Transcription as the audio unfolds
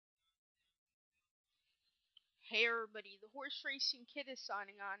Hey everybody, the Horse Racing Kid is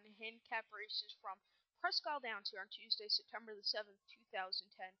signing on handicap races from Presque Downs here on Tuesday, September the 7th,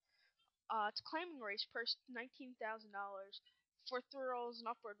 2010. It's a claiming race, purse $19,000. For thrills and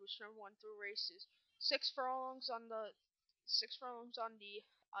upward, which never won through races. Six furlongs on the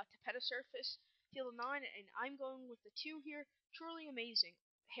Tapeta surface, field of 9, and I'm going with the 2 here. Truly amazing.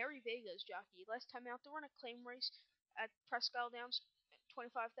 Harry Vega's jockey. Last time out, they won a claim race at Presque Downs,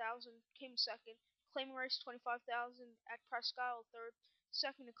 25,000, came second. Claiming race 25,000 at Presque Isle, third.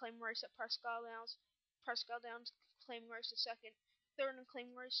 Second in claiming race at Presque Downs. Presque Downs claiming race at second. Third in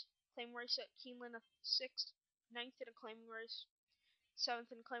claiming race at Keeneland at sixth. Ninth in a claiming race.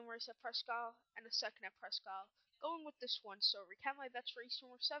 Seventh in a claiming race at Presque Isle, and a second at Presque Isle. Going with this one, so recap my bets for race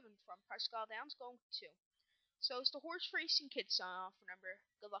number 7 from Presque Downs, going with 2. So it's the Horse Racing Kid sign off. Remember,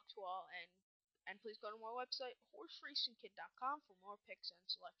 good luck to all, and please go to my website, horseracingkid.com, for more picks and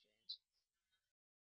selections.